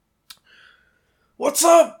What's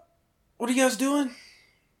up? What are you guys doing?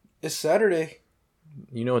 It's Saturday.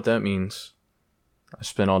 You know what that means. I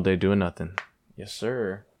spent all day doing nothing. Yes,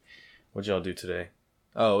 sir. What'd y'all do today?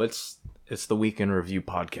 Oh, it's the Weekend Review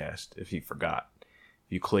podcast, if you forgot.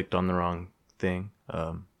 If you clicked on the wrong thing,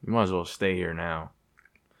 you might as well stay here now.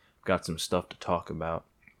 Got some stuff to talk about.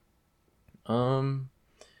 I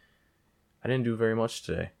didn't do very much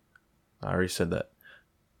today. I already said that.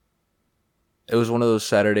 It was one of those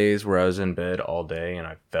Saturdays where I was in bed all day and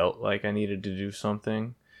I felt like I needed to do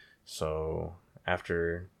something. So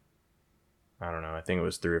after, I don't know, I think it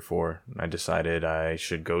was 3 or 4, I decided I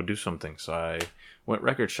should go do something. So I went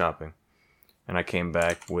record shopping. And I came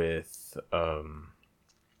back with 3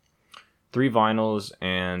 vinyls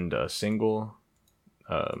and a single.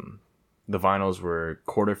 The vinyls were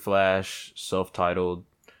Quarter Flash, self-titled,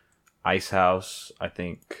 Ice House, I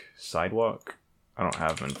think Sidewalk. I don't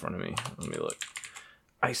have them in front of me. Let me look.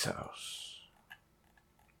 Ice House.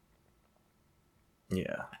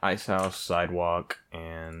 Yeah, Ice House, Sidewalk,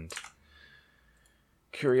 and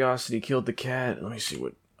Curiosity Killed the Cat. Let me see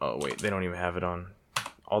what... Oh, wait, they don't even have it on...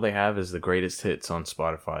 All they have is the greatest hits on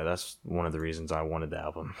Spotify. That's one of the reasons I wanted the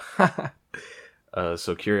album.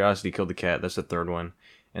 So Curiosity Killed the Cat, that's the 3rd one.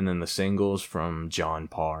 And then the singles from John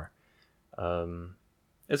Parr.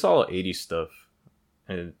 It's all 80s stuff.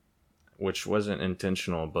 Which wasn't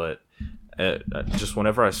intentional, but just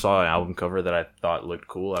whenever I saw an album cover that I thought looked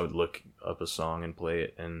cool, I would look up a song and play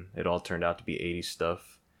it, and it all turned out to be 80s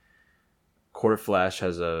stuff. Quarter Flash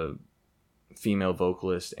has a female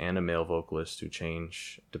vocalist and a male vocalist who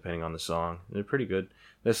change depending on the song. They're pretty good.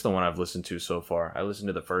 That's the one I've listened to so far. I listened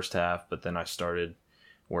to the first half, but then I started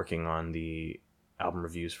working on the album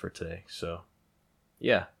reviews for today. So,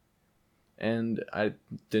 yeah. And I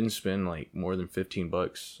didn't spend like more than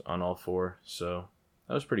 $15 on all 4, so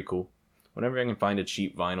that was pretty cool. Whenever I can find a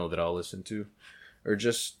cheap vinyl that I'll listen to, or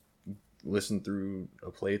just listen through a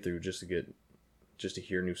playthrough just to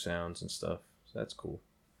hear new sounds and stuff, so that's cool.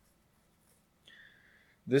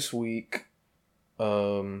 This week, I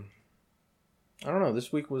don't know.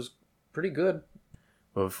 This week was pretty good.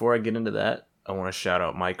 But before I get into that, I want to shout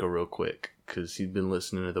out Micah real quick because he's been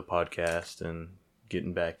listening to the podcast and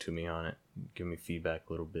getting back to me on it, give me feedback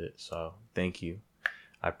a little bit. So thank you.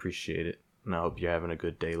 I appreciate it. And I hope you're having a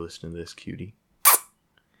good day listening to this, cutie.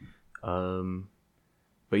 But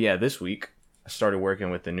yeah, this week I started working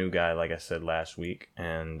with a new guy, like I said last week,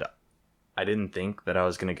 and I didn't think that I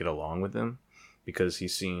was going to get along with him because he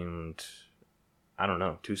seemed, I don't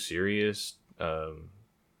know, too serious.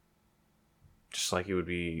 Just like he would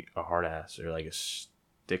be a hard ass or like a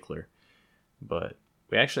stickler. But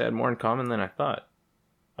we actually had more in common than I thought.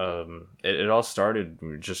 It all started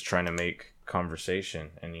just trying to make conversation,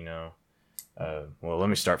 and well, let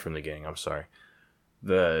me start from the beginning. I'm sorry.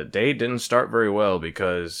 The day didn't start very well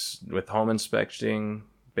because with home inspecting,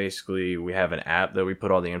 basically we have an app that we put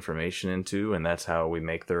all the information into, and that's how we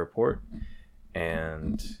make the report.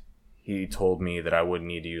 And he told me that I wouldn't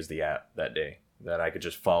need to use the app that day, that I could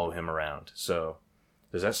just follow him around. So,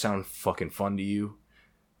 does that sound fucking fun to you?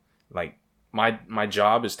 Like, My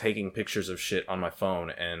job is taking pictures of shit on my phone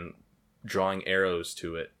and drawing arrows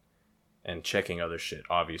to it and checking other shit,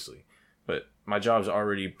 obviously. But my job's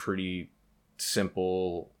already pretty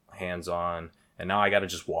simple, hands-on, and now I gotta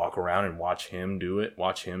just walk around and watch him do it,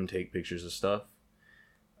 watch him take pictures of stuff.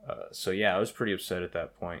 So yeah, I was pretty upset at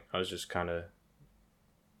that point. I was just kind of,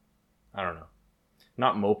 I don't know,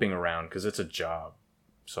 not moping around because it's a job.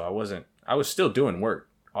 So I was still doing work,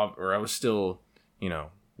 or I was still,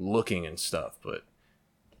 looking and stuff, but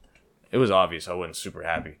it was obvious I wasn't super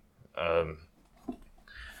happy.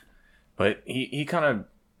 But he kind of,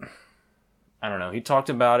 I don't know, he talked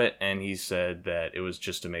about it and he said that it was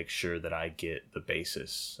just to make sure that I get the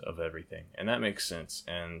basis of everything, and that makes sense.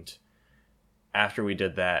 And after we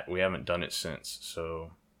did that, we haven't done it since,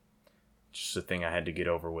 so just a thing I had to get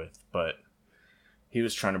over with. But he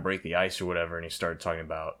was trying to break the ice or whatever, and he started talking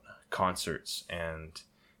about concerts, and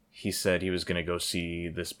he said he was going to go see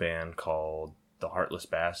this band called The Heartless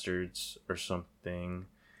Bastards or something.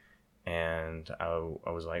 And I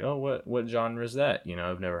was like, oh, what genre is that?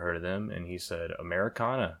 I've never heard of them. And he said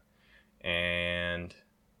Americana. And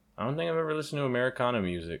I don't think I've ever listened to Americana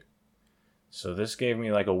music. So this gave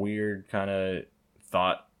me like a weird kind of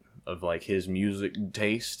thought of like his music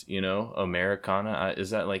taste, Americana. Is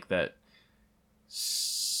that like that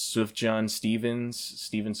Steven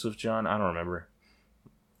Swiftjohn? I don't remember.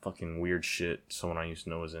 Fucking weird shit someone I used to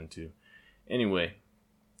know was into. Anyway,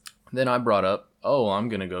 then I brought up, I'm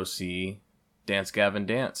gonna go see Dance Gavin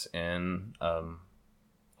Dance in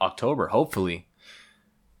October, hopefully.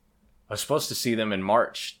 I was supposed to see them in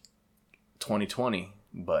March 2020,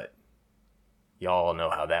 but y'all know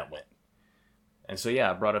how that went. And so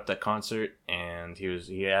yeah, I brought up that concert, and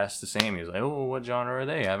he asked the same. He was like, "Oh, what genre are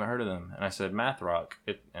they? I haven't heard of them." And I said, "Math rock."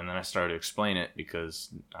 And then I started to explain it because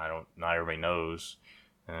not everybody knows.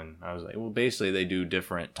 And I was like, "Well, basically they do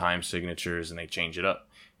different time signatures and they change it up."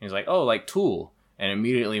 And he's like, "Oh, like Tool." And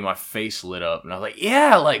immediately my face lit up, and I was like,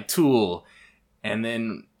 "Yeah, like Tool." And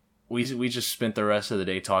then we just spent the rest of the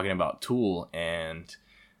day talking about Tool, and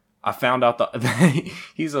I found out that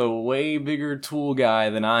he's a way bigger Tool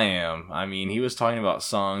guy than I am. I mean, he was talking about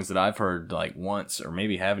songs that I've heard like once or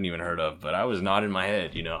maybe haven't even heard of, but I was nodding my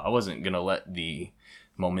head, you know. I wasn't going to let the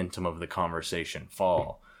momentum of the conversation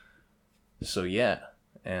fall. So yeah,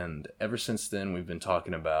 and ever since then we've been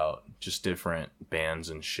talking about just different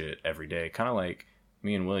bands and shit every day, kind of like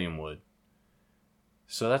me and William would.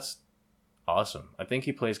 So that's awesome. I think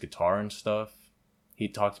he plays guitar and stuff. He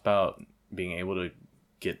talked about being able to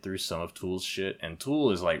get through some of Tool's shit, and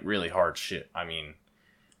Tool is like really hard shit. I mean,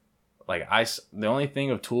 like the only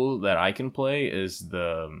thing of Tool that I can play is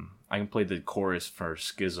I can play the chorus for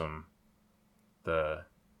Schism,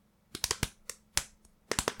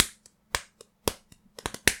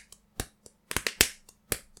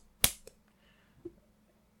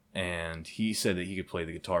 and he said that he could play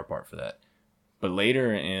the guitar part for that. But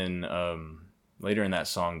later in that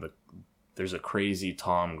song, there's a crazy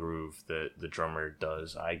tom groove that the drummer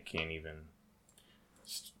does. I can't even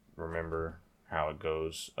remember how it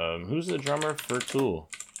goes. Who's the drummer for Tool?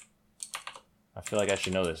 I feel like I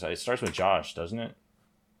should know this. It starts with Josh, doesn't it?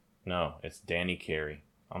 No, it's Danny Carey.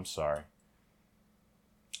 I'm sorry.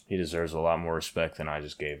 He deserves a lot more respect than I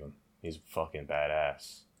just gave him. He's fucking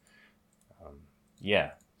badass.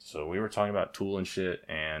 Yeah, so we were talking about Tool and shit,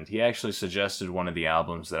 and he actually suggested one of the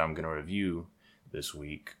albums that I'm going to review this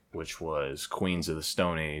week, which was Queens of the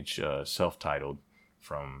Stone Age, self-titled,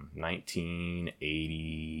 from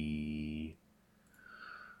 1980.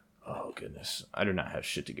 Oh, goodness. I do not have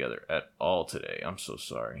shit together at all today. I'm so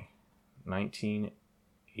sorry.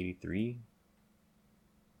 1983?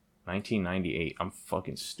 1998. I'm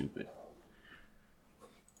fucking stupid.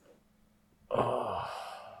 Oh.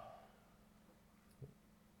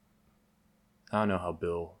 I don't know how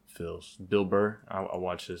Bill feels. Bill Burr, I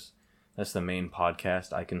watch his. That's the main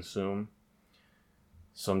podcast I consume.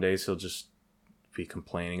 Some days he'll just be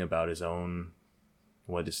complaining about his own,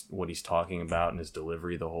 what he's talking about and his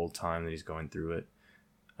delivery the whole time that he's going through it.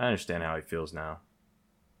 I understand how he feels now.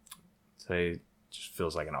 Today just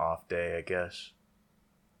feels like an off day, I guess.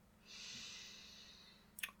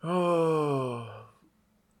 Oh.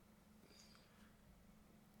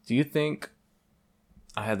 Do you think,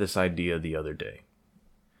 I had this idea the other day.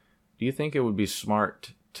 Do you think it would be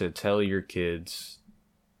smart to tell your kids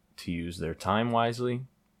to use their time wisely?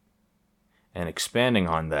 And expanding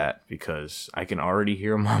on that, because I can already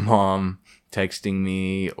hear my mom texting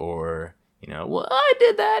me, or, well, I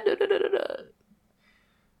did that. Da, da, da, da.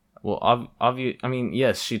 Well, I mean,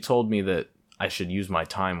 yes, she told me that I should use my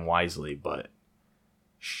time wisely, but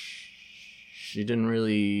she didn't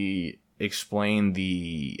really explain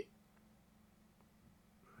the,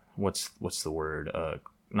 what's the word?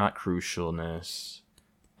 Not crucialness.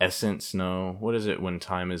 Essence, no. What is it when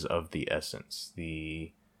time is of the essence?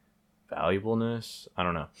 The valuableness? I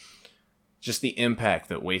don't know. Just the impact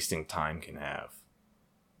that wasting time can have.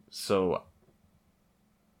 So,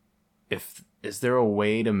 is there a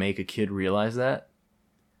way to make a kid realize that?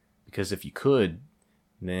 Because if you could,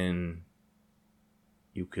 then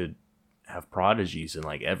you could have prodigies in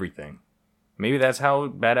like everything. Maybe that's how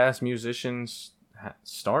badass musicians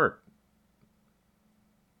start.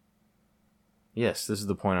 Yes, this is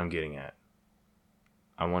the point I'm getting at.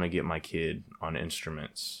 I want to get my kid on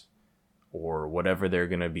instruments or whatever they're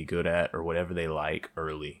going to be good at or whatever they like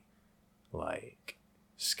early. Like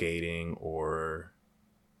skating or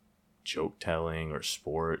joke telling or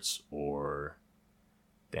sports or...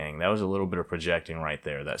 Dang, that was a little bit of projecting right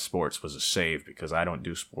there. That sports was a save because I don't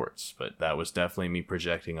do sports. But that was definitely me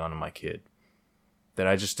projecting onto my kid. Did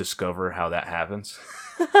I just discover how that happens?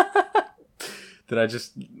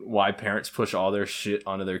 Why parents push all their shit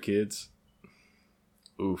onto their kids?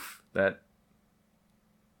 Oof, I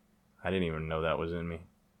didn't even know that was in me.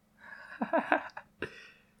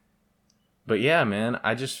 But yeah, man,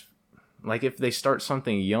 I just, like, if they start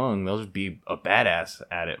something young, they'll just be a badass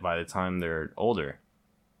at it by the time they're older.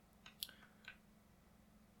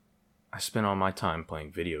 I spent all my time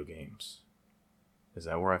playing video games. Is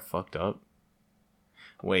that where I fucked up?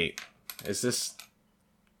 Wait, is this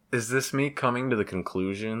me coming to the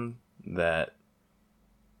conclusion that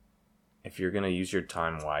if you're going to use your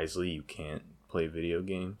time wisely, you can't play video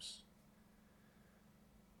games?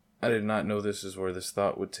 I did not know this is where this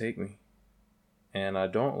thought would take me. And I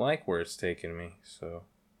don't like where it's taking me, so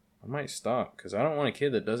I might stop, because I don't want a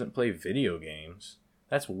kid that doesn't play video games.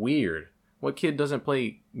 That's weird. What kid doesn't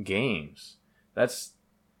play games?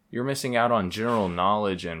 You're missing out on general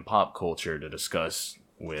knowledge and pop culture to discuss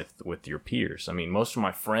with your peers. I mean, most of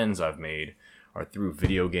my friends I've made are through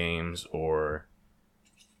video games or,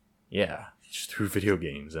 yeah, just through video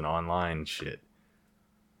games and online shit.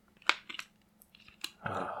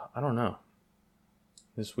 I don't know.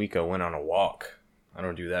 This week I went on a walk. I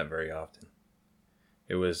don't do that very often.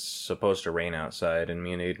 It was supposed to rain outside and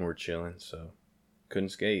me and Aiden were chilling, so couldn't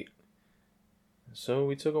skate. So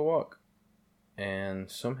we took a walk. And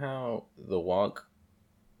somehow the walk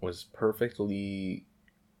was perfectly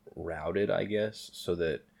routed, I guess, so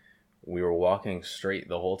that we were walking straight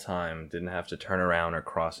the whole time, didn't have to turn around or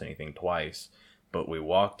cross anything twice. But we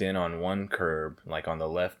walked in on one curb, like on the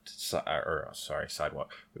left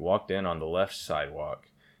sidewalk. We walked in on the left sidewalk,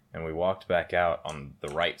 and we walked back out on the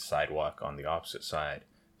right sidewalk on the opposite side.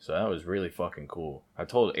 So that was really fucking cool. I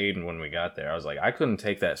told Aiden when we got there, I was like, I couldn't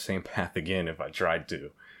take that same path again if I tried to.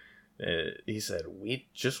 He said, we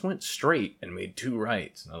just went straight and made 2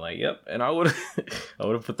 rights. And I'm like, yep. And I would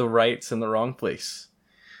have put the rights in the wrong place.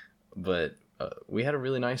 But we had a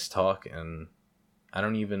really nice talk, and I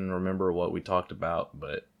don't even remember what we talked about,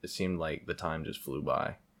 but it seemed like the time just flew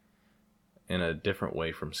by in a different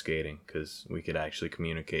way from skating, because we could actually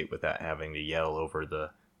communicate without having to yell over the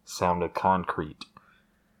sound of concrete.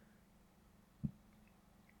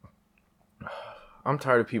 I'm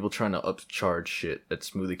tired of people trying to upcharge shit at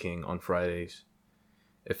Smoothie King on Fridays.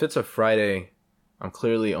 If it's a Friday, I'm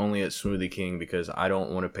clearly only at Smoothie King because I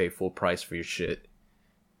don't want to pay full price for your shit.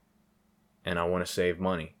 And I want to save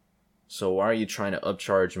money. So why are you trying to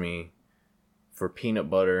upcharge me for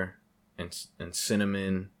peanut butter and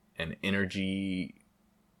cinnamon and energy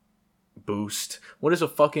boost? What is a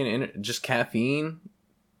fucking... just caffeine?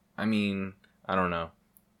 I mean, I don't know.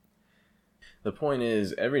 The point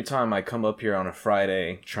is, every time I come up here on a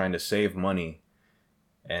Friday trying to save money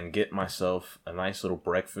and get myself a nice little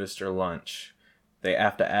breakfast or lunch, they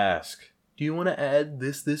have to ask, do you want to add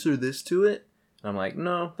this, or this to it? And I'm like,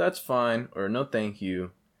 no, that's fine, or no thank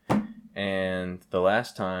you. And the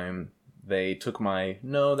last time, they took my,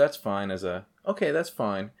 no, that's fine, as a, okay, that's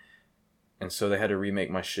fine. And so they had to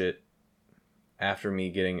remake my shit after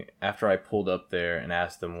I pulled up there and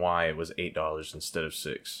asked them why it was $8 instead of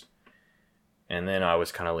 $6. And then I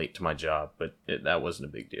was kind of late to my job, but that wasn't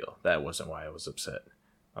a big deal. That wasn't why I was upset.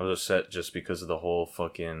 I was upset just because of the whole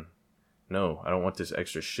fucking, no, I don't want this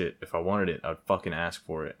extra shit. If I wanted it, I'd fucking ask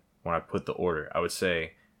for it. When I put the order, I would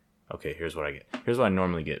say, okay, here's what I get. Here's what I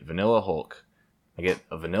normally get. Vanilla Hulk. I get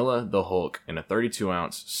a vanilla, the Hulk, and a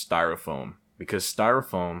 32-ounce styrofoam. Because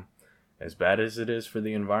styrofoam, as bad as it is for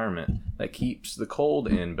the environment, that keeps the cold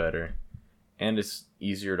in better. And it's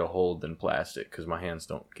easier to hold than plastic because my hands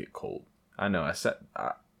don't get cold. I know,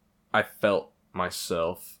 I felt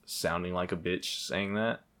myself sounding like a bitch saying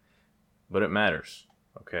that, but it matters,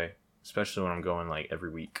 okay? Especially when I'm going like every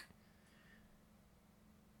week.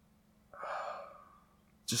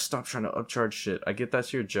 Just stop trying to upcharge shit. I get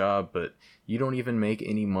that's your job, but you don't even make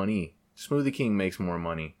any money. Smoothie King makes more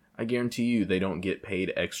money. I guarantee you they don't get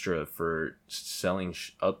paid extra for selling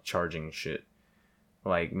upcharging shit.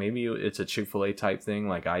 Like, maybe it's a Chick-fil-A type thing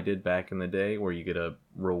like I did back in the day where you get a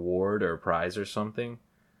reward or a prize or something.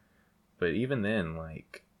 But even then,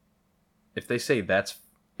 like, if they say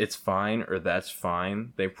it's fine or that's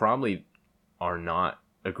fine, they probably are not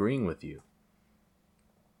agreeing with you.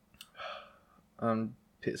 I'm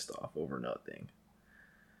pissed off over nothing.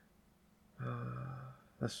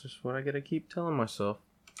 That's just what I gotta keep telling myself.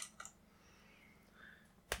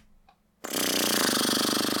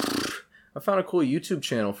 I found a cool YouTube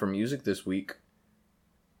channel for music this week.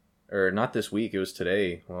 Or not this week, it was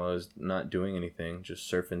today while I was not doing anything, just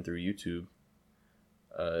surfing through YouTube.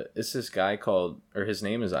 It's this guy his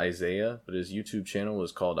name is Isaiah, but his YouTube channel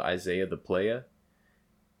is called Isaiah the Playa.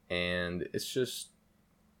 And it's just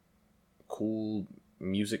cool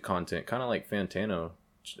music content, kind of like Fantano.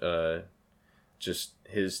 Just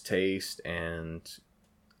his taste and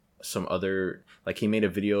some other... Like, he made a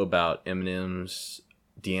video about Eminem's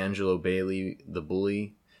D'Angelo Bailey, the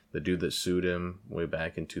bully, the dude that sued him way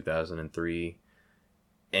back in 2003.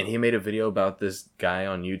 And he made a video about this guy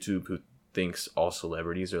on YouTube who thinks all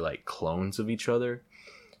celebrities are like clones of each other.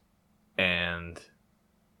 And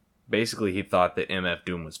basically he thought that MF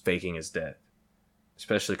Doom was faking his death.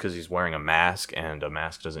 Especially because he's wearing a mask, and a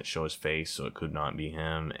mask doesn't show his face, so it could not be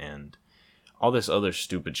him, and all this other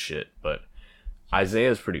stupid shit. But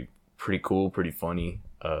Isaiah's pretty cool, pretty funny.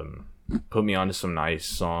 put me onto some nice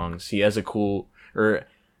songs. He has a cool, or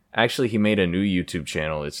actually he made a new YouTube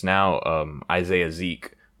channel. It's now Isaiah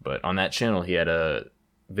Zeke, but on that channel he had a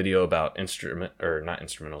video about not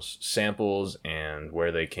instrumentals, samples and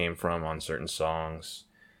where they came from on certain songs.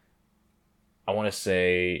 I want to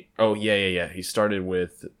say, oh yeah. He started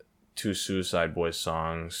with 2 Suicide Boys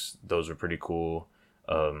songs. Those were pretty cool.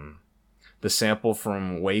 The sample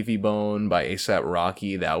from Wavy Bone by A$AP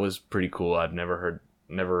Rocky, that was pretty cool. I've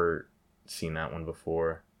never seen that one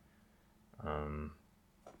before.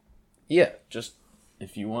 Yeah, just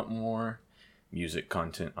if you want more music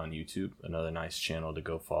content on YouTube, another nice channel to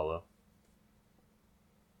go follow.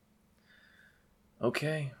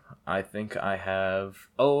 Okay, I think I have...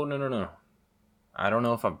 Oh, no. I don't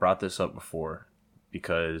know if I've brought this up before,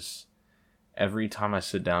 because every time I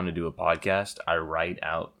sit down to do a podcast, I write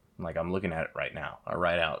out, like I'm looking at it right now, I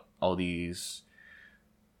write out all these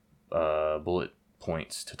bullet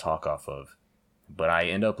points to talk off of. But I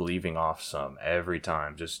end up leaving off some every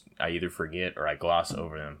time. Just, I either forget or I gloss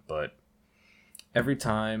over them. But every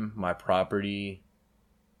time I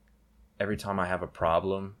have a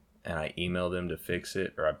problem and I email them to fix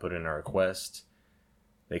it, or I put in a request,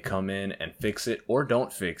 they come in and fix it, or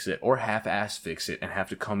don't fix it, or half-ass fix it, and have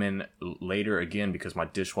to come in later again because my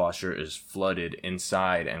dishwasher is flooded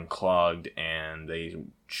inside and clogged, and they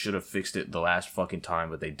should have fixed it the last fucking time,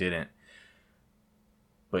 but they didn't.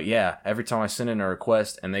 But yeah, every time I send in a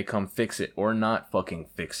request and they come fix it or not fucking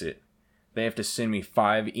fix it, they have to send me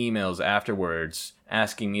 5 emails afterwards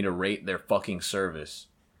asking me to rate their fucking service.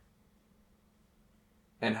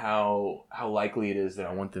 And how likely it is that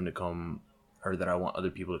I want them to come, or that I want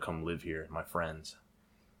other people to come live here, my friends.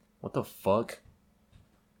 What the fuck?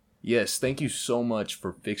 Yes, thank you so much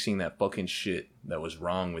for fixing that fucking shit that was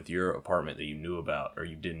wrong with your apartment that you knew about or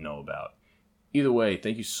you didn't know about. Either way,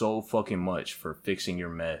 thank you so fucking much for fixing your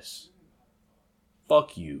mess.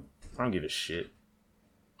 Fuck you. I don't give a shit.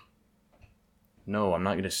 No, I'm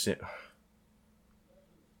not gonna sit...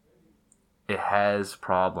 It has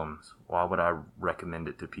problems. Why would I recommend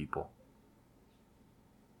it to people?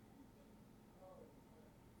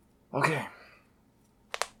 Okay.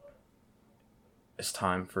 It's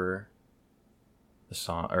time for the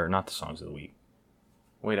song, or not the songs of the week.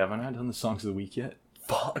 Wait, have I not done the songs of the week yet?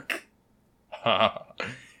 Fuck.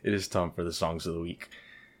 It is time for the songs of the week.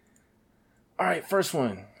 Alright, first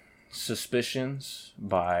one. Suspicions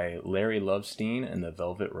by Larry Lovestein and the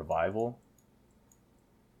Velvet Revival.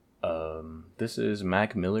 This is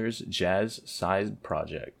Mac Miller's jazz side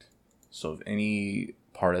project. So if any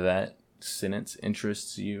part of that sentence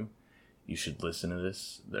interests you, you should listen to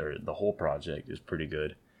this. The whole project is pretty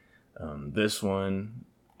good. This one,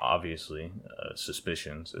 obviously,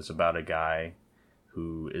 Suspicions. It's about a guy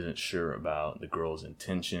who isn't sure about the girl's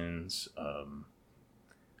intentions.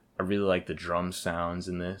 I really like the drum sounds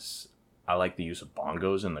in this. I like the use of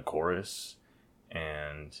bongos in the chorus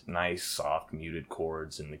and nice soft muted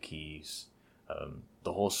chords in the keys.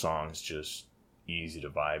 The whole song's just easy to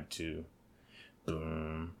vibe to.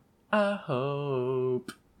 Boom. I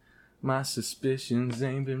hope my suspicions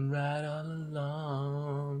ain't been right all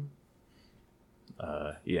along.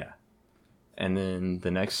 Yeah. And then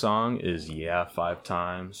the next song is Yeah 5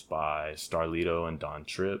 Times by Starlito and Don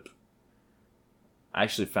Tripp. I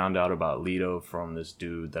actually found out about Lito from this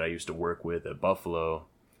dude that I used to work with at Buffalo.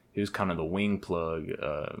 He was kind of the wing plug.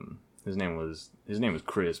 His name was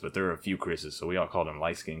Chris, but there were a few Chris's, so we all called him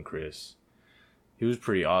Light Skin Chris. He was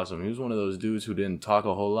pretty awesome. He was one of those dudes who didn't talk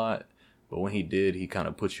a whole lot, but when he did, he kind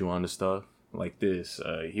of put you on to stuff like this.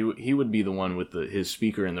 He would be the one with his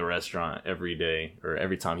speaker in the restaurant every day, or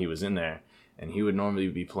every time he was in there, and he would normally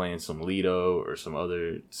be playing some Lito or some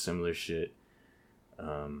other similar shit.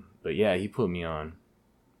 But yeah, he put me on.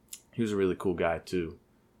 He was a really cool guy too.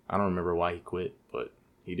 I don't remember why he quit, but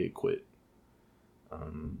he did quit.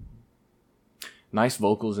 Nice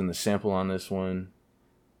vocals in the sample on this one.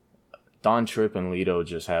 Don Tripp and Lito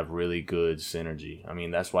just have really good synergy. I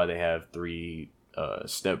mean, that's why they have 3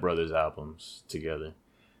 Step Brothers albums together.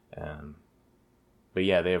 But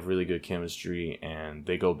yeah, they have really good chemistry, and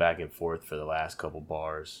they go back and forth for the last couple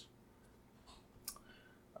bars.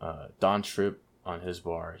 Don Tripp, on his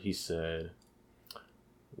bar, he said,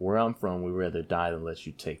 "Where I'm from, we'd rather die than let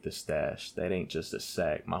you take the stash. That ain't just a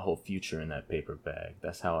sack. My whole future in that paper bag.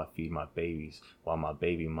 That's how I feed my babies while my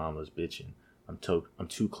baby mama's bitching. I'm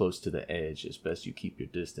too close to the edge. It's best you keep your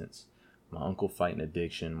distance. My uncle fighting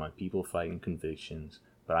addiction, my people fighting convictions,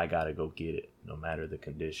 but I gotta go get it, no matter the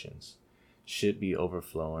conditions. Shit be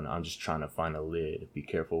overflowing. I'm just trying to find a lid. Be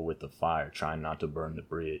careful with the fire, trying not to burn the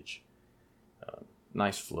bridge."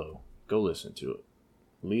 Nice flow. Go listen to it.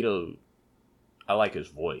 Lito, I like his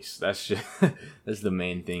voice. That's just that's the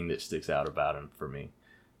main thing that sticks out about him for me.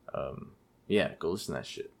 Yeah, go listen to that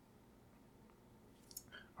shit.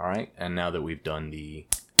 All right, and now that we've done the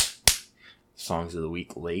songs of the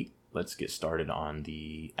week late, let's get started on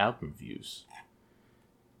the album views.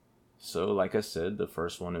 So, like I said, the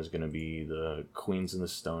first one is going to be the Queens of the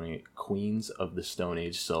Stone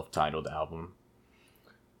Age self-titled album.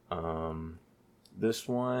 This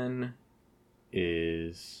one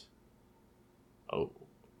is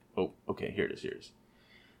okay, here it is.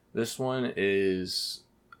 This one is,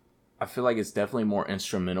 I feel like it's definitely more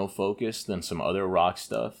instrumental focused than some other rock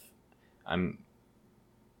stuff.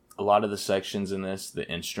 A lot of the sections in this, the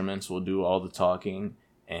instruments will do all the talking,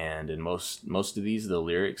 and in most of these, the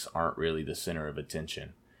lyrics aren't really the center of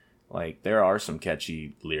attention. Like, there are some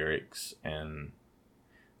catchy lyrics, and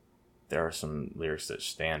there are some lyrics that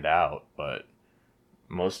stand out, but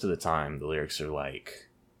most of the time, the lyrics are like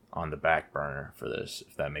on the back burner for this,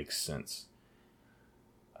 if that makes sense.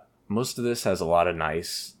 Most of this has a lot of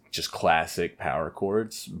nice, just classic power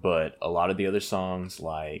chords, but a lot of the other songs,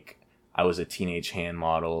 like I Was a Teenage Hand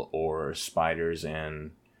Model or Spiders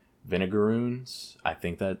and Vinegaroons, I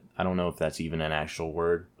don't know if that's even an actual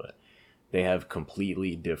word, but they have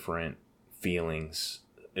completely different feelings.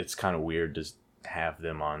 It's kind of weird to have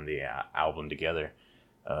them on the album together.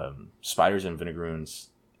 Spiders and Vinegaroons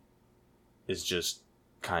is just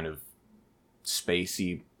kind of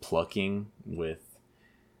spacey plucking with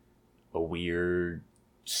a weird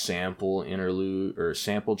sample interlude or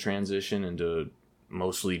sample transition into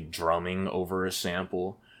mostly drumming over a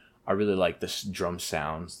sample. I really like the drum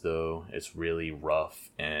sounds, though. It's really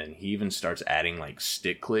rough, and he even starts adding like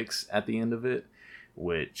stick clicks at the end of it,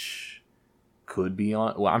 which could be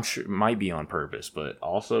I'm sure it might be on purpose, but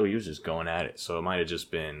also he was just going at it, so it might have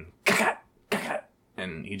just been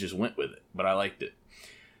and he just went with it, but I liked it.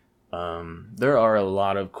 There are a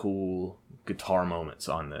lot of cool guitar moments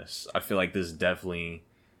on this. I feel like this definitely,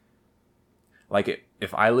 like,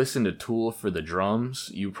 if I listen to Tool for the drums,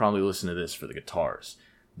 you probably listen to this for the guitars.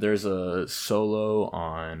 There's a solo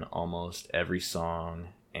on almost every song,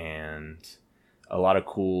 and a lot of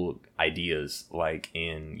cool ideas, like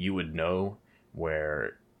in You Would Know,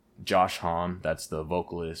 where Josh Homme, that's the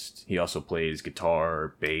vocalist, he also plays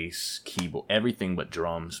guitar, bass, keyboard, everything but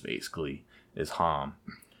drums, basically, is Homme.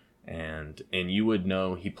 And in You Would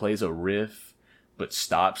Know, he plays a riff, but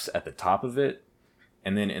stops at the top of it,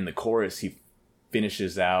 and then in the chorus, he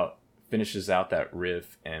finishes out that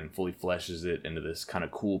riff and fully fleshes it into this kind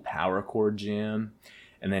of cool power chord jam,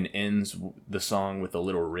 and then ends the song with a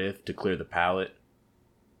little riff to clear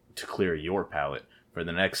your palate for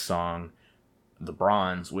the next song, The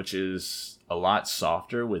Bronze, which is a lot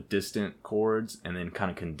softer with distant chords, and then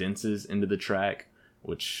kind of condenses into the track,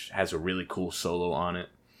 which has a really cool solo on it.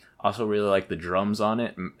 Also really like the drums on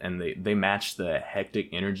it, and they match the hectic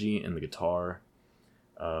energy in the guitar.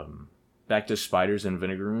 Back to Spiders and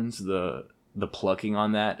Vinegaroons, the plucking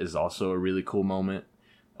on that is also a really cool moment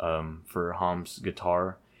for Homme's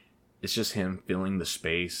guitar. It's just him filling the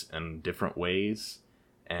space in different ways,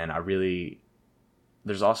 and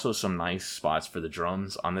there's also some nice spots for the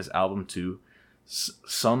drums on this album too.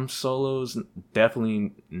 Some solos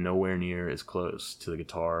definitely nowhere near as close to the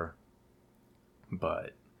guitar,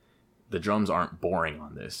 but the drums aren't boring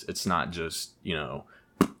on this. It's not just,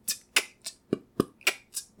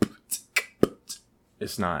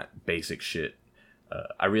 it's not basic shit.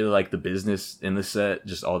 I really like the business in the set,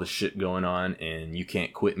 just all the shit going on, and You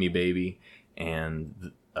Can't Quit Me, Baby,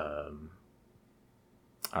 and I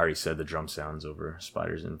already said the drum sounds over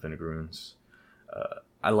Spiders and Vinegaroons.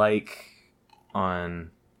 I like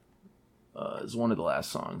on it's one of the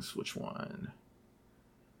last songs. Which one?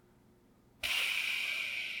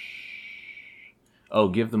 Oh,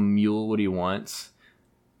 Give the Mule What He Wants.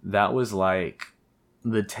 That was like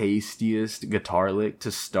the tastiest guitar lick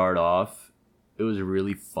to start off. It was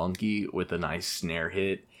really funky with a nice snare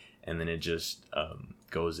hit, and then it just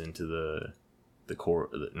goes into the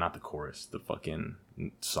fucking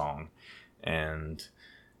song, and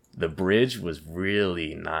the bridge was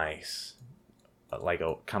really nice, like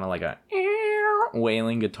a kind of like a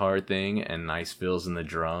wailing guitar thing, and nice fills in the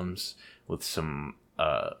drums with some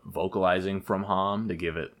vocalizing from Homme to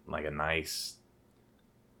give it like a nice,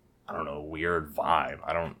 I don't know, weird vibe.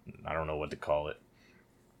 I don't know what to call it.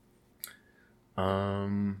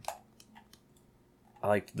 I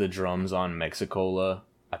liked the drums on Mexicola.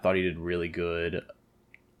 I thought he did really good,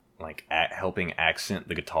 like helping accent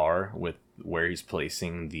the guitar with where he's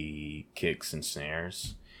placing the kicks and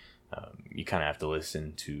snares. You kind of have to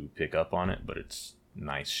listen to pick up on it, but it's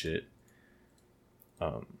nice shit.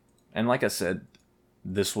 And like I said,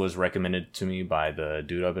 This was recommended to me by the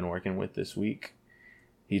dude I've been working with this week.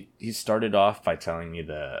 He started off by telling me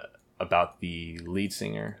about the lead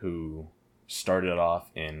singer who started off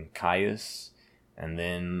in Caius and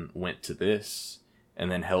then went to this and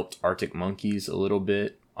then helped Arctic Monkeys a little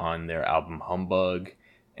bit on their album Humbug.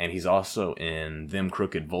 And he's also in Them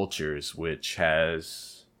Crooked Vultures, which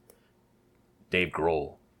has Dave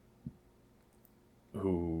Grohl,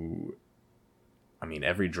 who, I mean,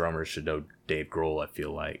 every drummer should know Dave Grohl, I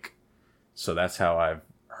feel like. So that's how I've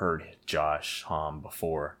heard Josh Homme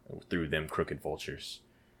before, through Them Crooked Vultures.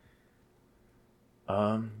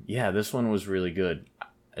 Yeah, this one was really good.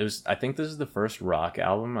 I think this is the first rock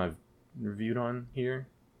album I've reviewed on here.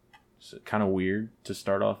 It's kind of weird to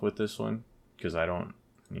start off with this one, because I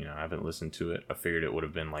haven't listened to it. I figured it would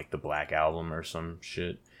have been like the Black Album or some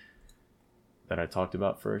shit that I talked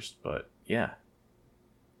about first, but yeah.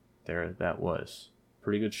 There that was.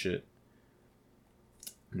 Pretty good shit.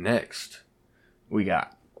 Next, we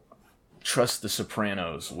got Trust the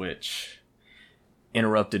Sopranos, which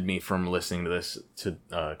interrupted me from listening to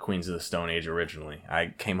Queens of the Stone Age originally.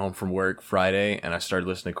 I came home from work Friday and I started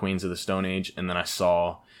listening to Queens of the Stone Age, and then I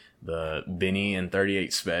saw the Benny and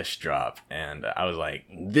 38 Special drop, and I was like,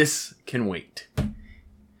 this can wait.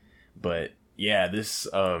 But yeah, this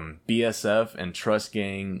BSF and Trust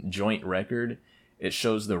Gang joint record, it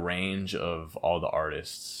shows the range of all the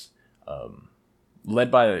artists, led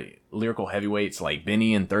by lyrical heavyweights like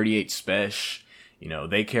Benny and 38 Special.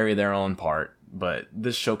 They carry their own part, but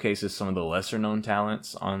this showcases some of the lesser known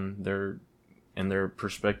talents in their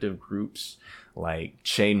respective groups, like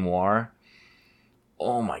Che Noir.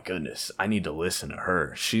 Oh my goodness, I need to listen to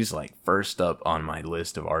her. She's like first up on my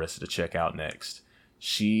list of artists to check out next.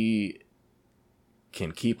 She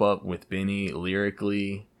can keep up with Benny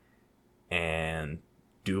lyrically and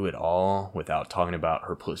do it all without talking about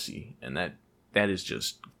her pussy. And that is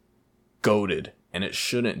just goated. And it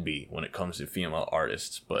shouldn't be when it comes to female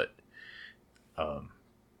artists, but I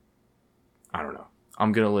don't know.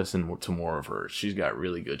 I'm going to listen to more of her. She's got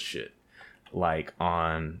really good shit. Like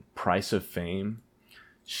on Price of Fame,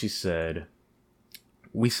 she said,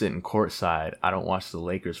 "We sitting courtside. I don't watch the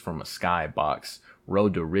Lakers from a skybox.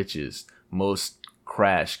 Road to riches. Most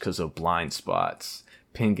crash because of blind spots.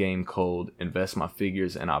 Pin game cold. Invest my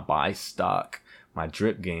figures and I buy stock. My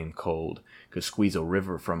drip game cold. Could squeeze a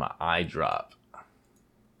river from an eye drop."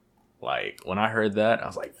 Like, when I heard that, I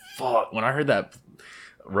was like, fuck. When I heard that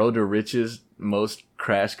Road to Riches, most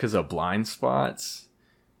crash because of blind spots,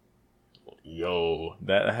 yo,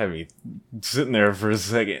 that had me sitting there for a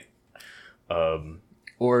second.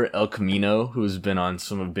 Or El Camino, who's been on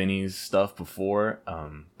some of Benny's stuff before,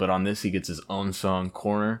 but on this he gets his own song,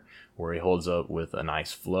 Corner, where he holds up with a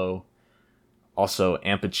nice flow. Also,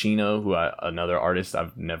 Ampachino, another artist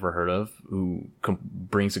I've never heard of, who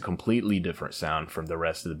brings a completely different sound from the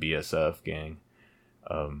rest of the BSF gang.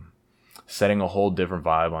 Setting a whole different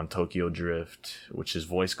vibe on Tokyo Drift, which his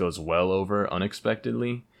voice goes well over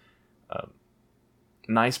unexpectedly.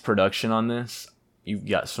 Nice production on this. You've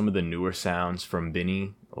got some of the newer sounds from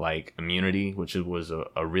Benny, like Immunity, which was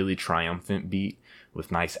a really triumphant beat with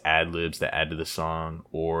nice ad-libs that add to the song,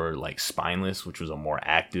 or like Spineless, which was a more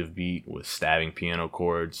active beat with stabbing piano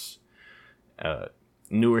chords.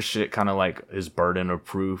 Newer shit, kind of like his Burden of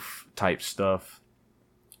Proof type stuff.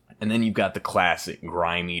 And then you've got the classic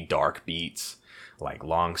grimy dark beats like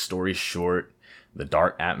Long Story Short, the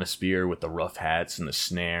dark atmosphere with the rough hats and the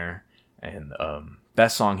snare. And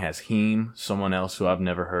that song has Heem, someone else who I've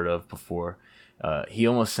never heard of before. He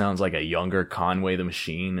almost sounds like a younger Conway the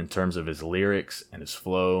Machine in terms of his lyrics and his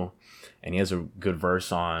flow. And he has a good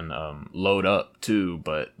verse on Load Up too,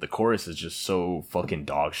 but the chorus is just so fucking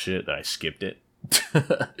dog shit that I skipped it.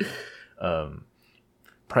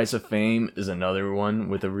 Price of Fame is another one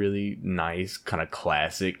with a really nice kind of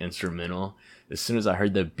classic instrumental. As soon as I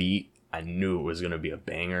heard the beat, I knew it was going to be a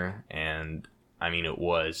banger. And I mean, it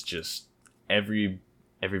was just every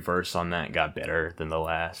verse on that got better than the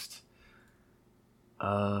last.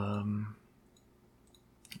 I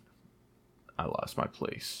lost my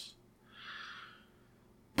place.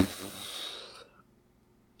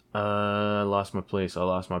 I lost my place.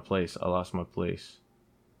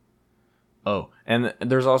 Oh, and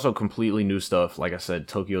there's also completely new stuff. Like I said,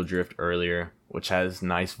 Tokyo Drift earlier, which has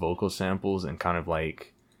nice vocal samples and kind of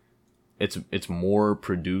like it's more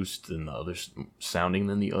produced than the other sounding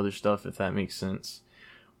than the other stuff, if that makes sense.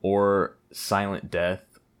 Or Silent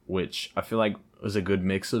Death, which I feel like was a good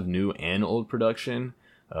mix of new and old production.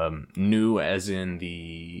 New as in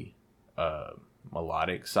the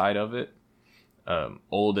melodic side of it.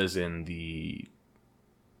 Old as in the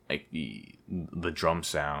drum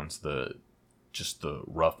sounds, the just the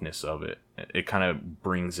roughness of it. It kind of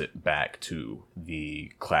brings it back to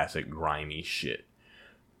the classic grimy shit.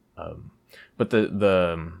 But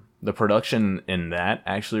the production in that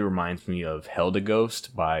actually reminds me of Hell to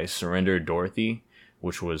Ghost by Surrender Dorothy,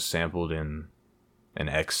 which was sampled in an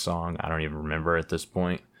X song. I don't even remember at this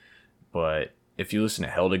point. But if you listen to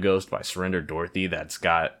Hell to Ghost by Surrender Dorothy, that's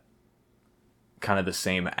got kind of the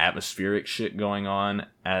same atmospheric shit going on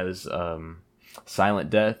as Silent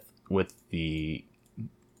Death with the...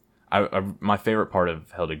 my favorite part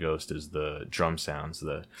of Hell to Ghost is the drum sounds.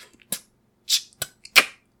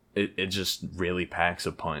 It just really packs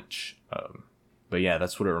a punch. But yeah,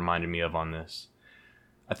 that's what it reminded me of on this.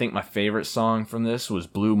 I think my favorite song from this was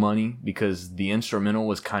Blue Money, because the instrumental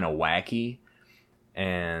was kind of wacky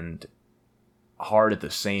and hard at the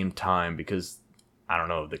same time, because I don't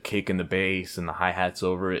know, the kick and the bass and the hi-hats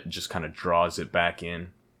over it just kind of draws it back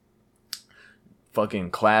in.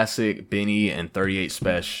 Fucking classic Benny and 38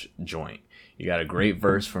 Special joint. You got a great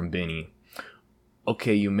verse from Benny.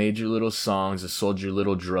 Okay, you made your little songs and sold your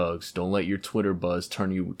little drugs. Don't let your Twitter buzz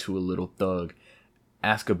turn you to a little thug.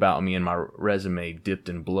 Ask about me and my resume dipped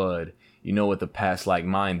in blood. You know, with a past like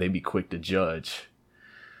mine, they be quick to judge.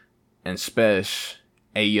 And Spesh,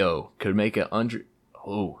 ayo, could make an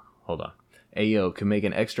Ayo, could make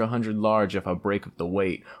an extra 100 large if I break up the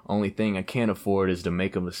weight. Only thing I can't afford is to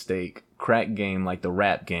make a mistake. Crack game like the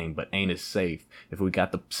rap game, but ain't as safe. If we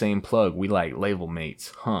got the same plug, we like label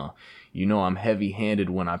mates, huh? You know I'm heavy-handed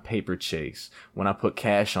when I paper chase. When I put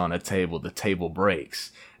cash on a table, the table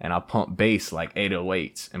breaks. And I pump bass like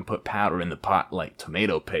 808s and put powder in the pot like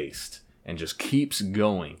tomato paste. And just keeps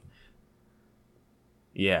going.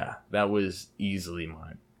 Yeah, that was easily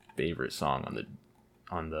my favorite song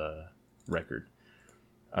on the record.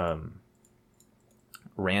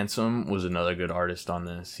 Ransom was another good artist on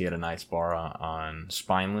this. He had a nice bar on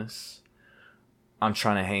Spineless. I'm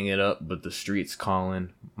trying to hang it up, but the street's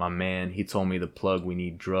calling. My man, he told me the plug we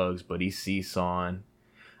need drugs, but he's seesawing.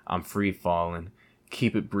 I'm free falling.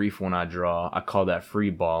 Keep it brief when I draw. I call that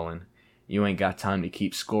free balling. You ain't got time to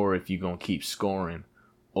keep score if you gon' keep scoring.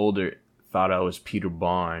 Older thought I was Peter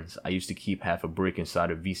Barnes. I used to keep half a brick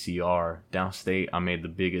inside a VCR. Downstate, I made the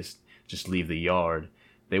biggest. Just leave the yard.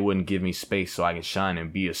 They wouldn't give me space so I can shine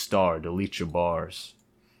and be a star. Delete your bars.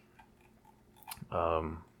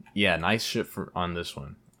 Yeah, nice shit on this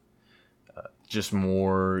one. Just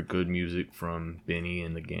more good music from Benny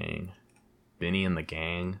and the gang. Benny and the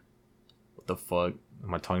gang? What the fuck?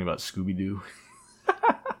 Am I talking about Scooby-Doo?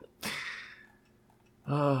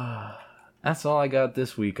 That's all I got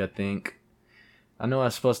this week, I think. I know I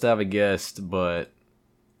was supposed to have a guest, but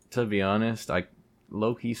to be honest, I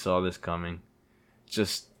low-key saw this coming.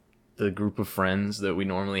 Just the group of friends that we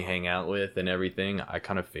normally hang out with and everything, I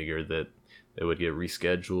kind of figured that it would get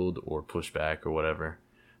rescheduled or pushed back or whatever.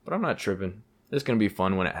 But I'm not tripping. It's going to be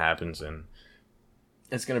fun when it happens, and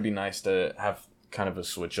it's going to be nice to have kind of a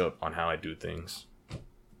switch up on how I do things.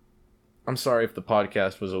 I'm sorry if the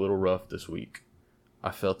podcast was a little rough this week.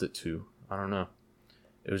 I felt it too. I don't know.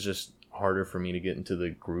 It was just harder for me to get into the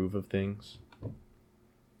groove of things.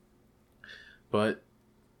 But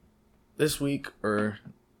this week or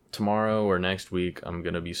tomorrow or next week, I'm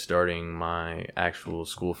going to be starting my actual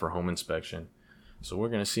school for home inspection. So we're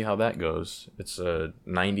going to see how that goes. It's a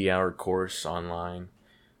 90-hour course online.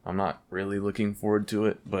 I'm not really looking forward to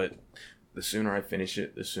it, but the sooner I finish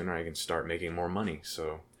it, the sooner I can start making more money.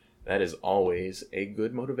 So that is always a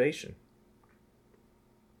good motivation.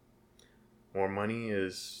 More money.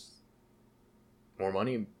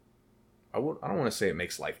 I don't want to say it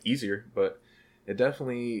makes life easier, but it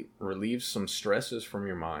definitely relieves some stresses from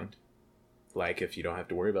your mind. Like if you don't have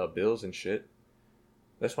to worry about bills and shit.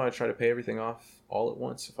 That's why I try to pay everything off all at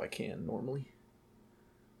once if I can, normally.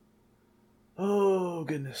 Oh,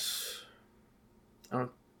 goodness. I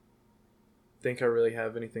don't think I really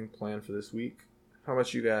have anything planned for this week. How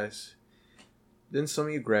about you guys? Didn't some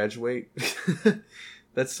of you graduate?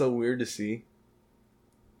 That's so weird to see.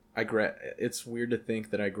 It's weird to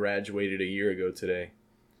think that I graduated a year ago today.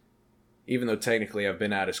 Even though technically I've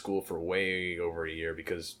been out of school for way over a year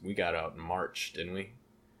because we got out in March, didn't we?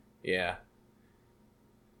 Yeah.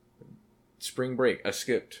 Spring break. I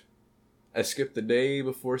skipped the day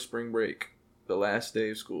before spring break. The last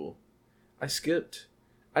day of school. I skipped.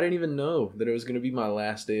 I didn't even know that it was going to be my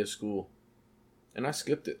last day of school. And I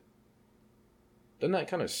skipped it. Doesn't that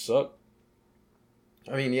kind of suck?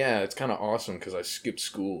 I mean, yeah, it's kind of awesome because I skipped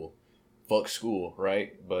school. Fuck school,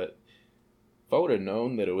 right? But if I would have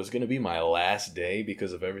known that it was going to be my last day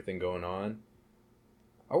because of everything going on,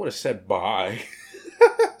 I would have said bye.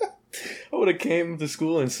 I would have came to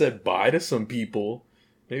school and said bye to some people.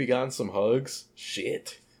 Maybe gotten some hugs.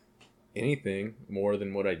 Shit. Anything more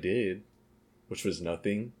than what I did, which was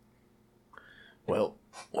nothing. Well,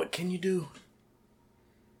 what can you do?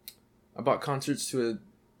 I bought tickets to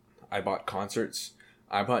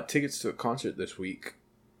a concert this week.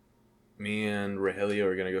 Me and Rogelio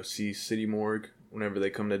are gonna go see City Morgue whenever they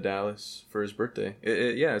come to Dallas for his birthday.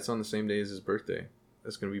 It's on the same day as his birthday.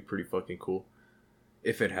 That's gonna be pretty fucking cool.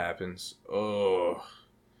 If it happens. Oh.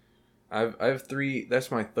 I have 3,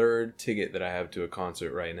 that's my 3rd ticket that I have to a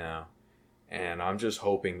concert right now. And I'm just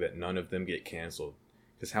hoping that none of them get canceled.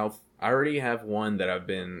 Because I already have one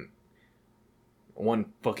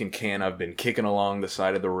fucking can I've been kicking along the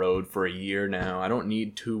side of the road for a year now. I don't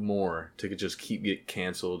need 2 more to just get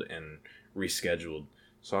canceled and rescheduled.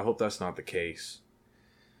 So I hope that's not the case.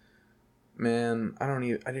 Man, I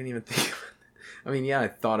didn't even think I mean, yeah, I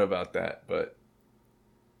thought about that, but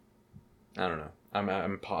I don't know.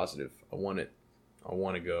 I'm positive. I want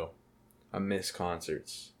to go. I miss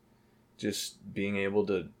concerts. Just being able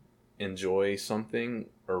to enjoy something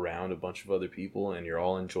around a bunch of other people and you're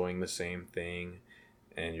all enjoying the same thing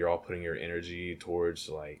and you're all putting your energy towards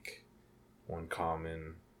like one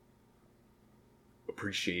common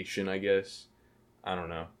appreciation, I guess. I don't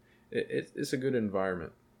know. It's a good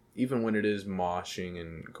environment. Even when it is moshing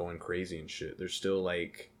and going crazy and shit, there's still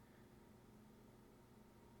like,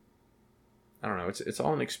 I don't know, it's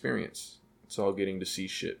all an experience. It's all getting to see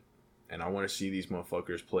shit. And I want to see these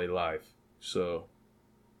motherfuckers play live. So,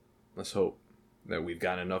 let's hope that we've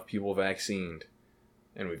got enough people vaccinated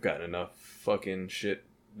and we've gotten enough fucking shit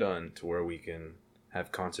done to where we can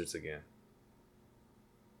have concerts again.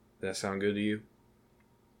 Does that sound good to you?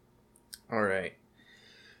 Alright.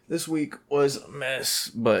 This week was a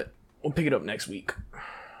mess, but we'll pick it up next week.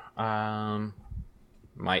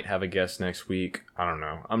 Might have a guest next week. I don't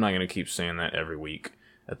know. I'm not going to keep saying that every week.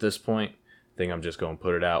 At this point, I think I'm just going to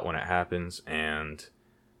put it out when it happens. And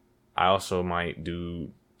I also might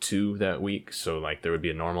do 2 that week. So, like, there would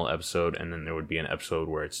be a normal episode, and then there would be an episode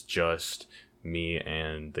where it's just me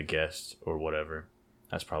and the guest or whatever.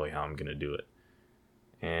 That's probably how I'm going to do it.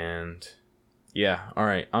 And, yeah.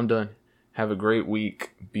 Alright, I'm done. Have a great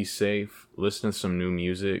week. Be safe. Listen to some new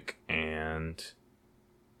music. And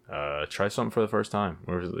try something for the first time.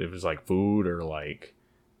 Or if it was like food or like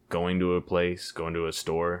going to a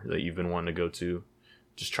store that you've been wanting to go to.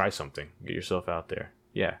 Just try something. Get yourself out there.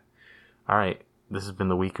 Yeah. All right. This has been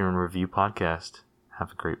the Week in Review podcast.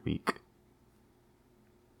 Have a great week.